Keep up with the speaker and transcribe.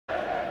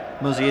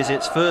Muzzy is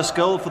its first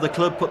goal for the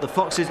club put the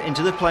Foxes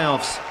into the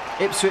playoffs.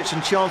 Ipswich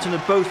and Charlton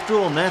have both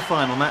drawn their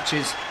final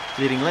matches,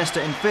 leaving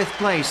Leicester in 5th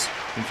place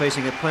and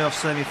facing a playoff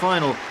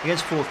semi-final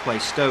against 4th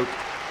place Stoke,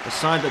 a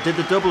side that did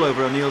the double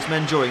over O'Neill's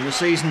men during the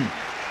season.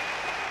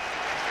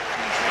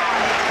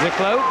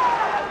 Wicklow.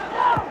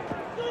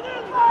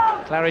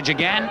 Claridge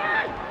again.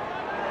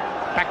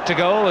 Back to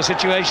goal, a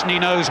situation he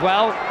knows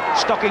well.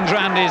 Stockings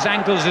round his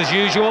ankles as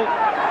usual.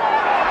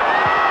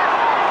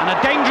 And a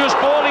dangerous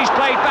ball he's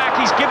played back,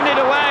 he's given it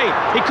away.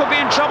 He could be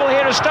in trouble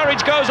here as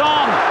Sturridge goes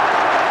on.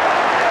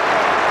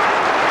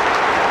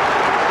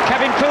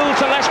 Kevin Poole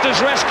to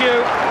Leicester's rescue.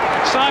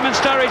 Simon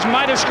Sturridge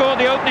might have scored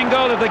the opening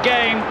goal of the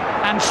game,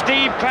 and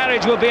Steve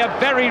Claridge will be a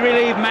very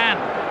relieved man.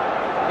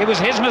 It was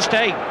his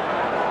mistake.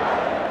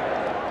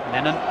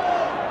 Lennon,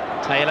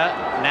 Taylor,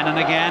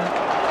 Lennon again,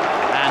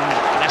 and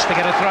Leicester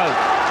get a throw.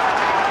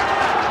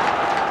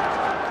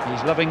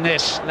 He's loving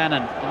this,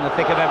 Lennon, in the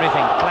thick of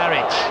everything.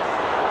 Claridge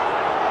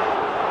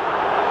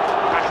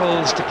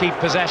battles to keep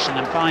possession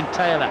and find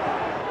Taylor.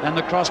 Then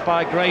the cross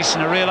by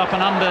Grayson, a real up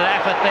and under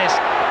effort this.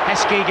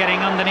 Heskey getting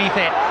underneath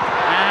it,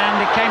 and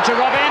it came to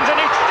Robbins, and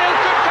it still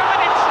could come,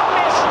 and it's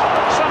missed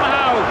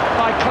somehow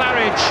by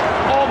Claridge,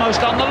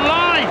 almost on the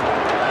line.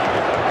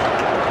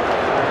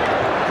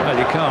 Well,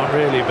 you can't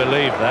really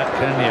believe that,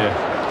 can you?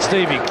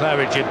 Stevie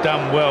Claridge had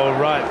done well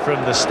right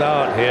from the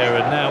start here,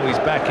 and now he's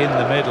back in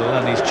the middle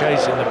and he's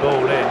chasing the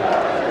ball in.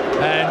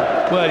 And,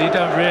 well, you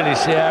don't really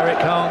see how it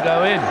can't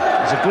go in.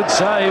 It's a good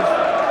save,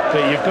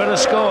 but you've got to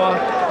score.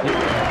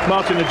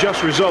 Martin, a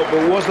just result,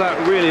 but was that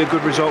really a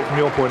good result from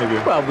your point of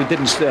view? Well, we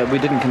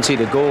didn't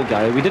concede a goal,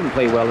 Gary. We didn't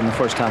play well in the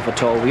first half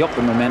at all. We upped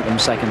the momentum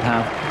second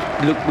half.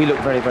 We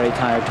looked very, very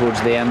tired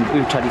towards the end.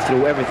 We tried to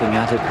throw everything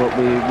at it, but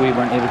we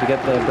weren't able to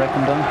get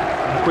Brecon done.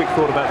 A quick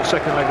thought about the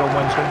second leg on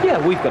Wednesday?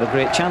 Yeah, we've got a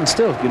great chance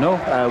still, you know.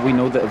 We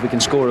know that if we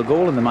can score a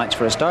goal in the match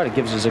for a start, it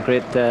gives us a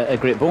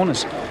great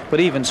bonus.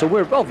 But even so,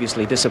 we're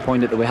obviously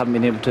disappointed that we haven't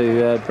been able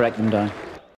to break them down.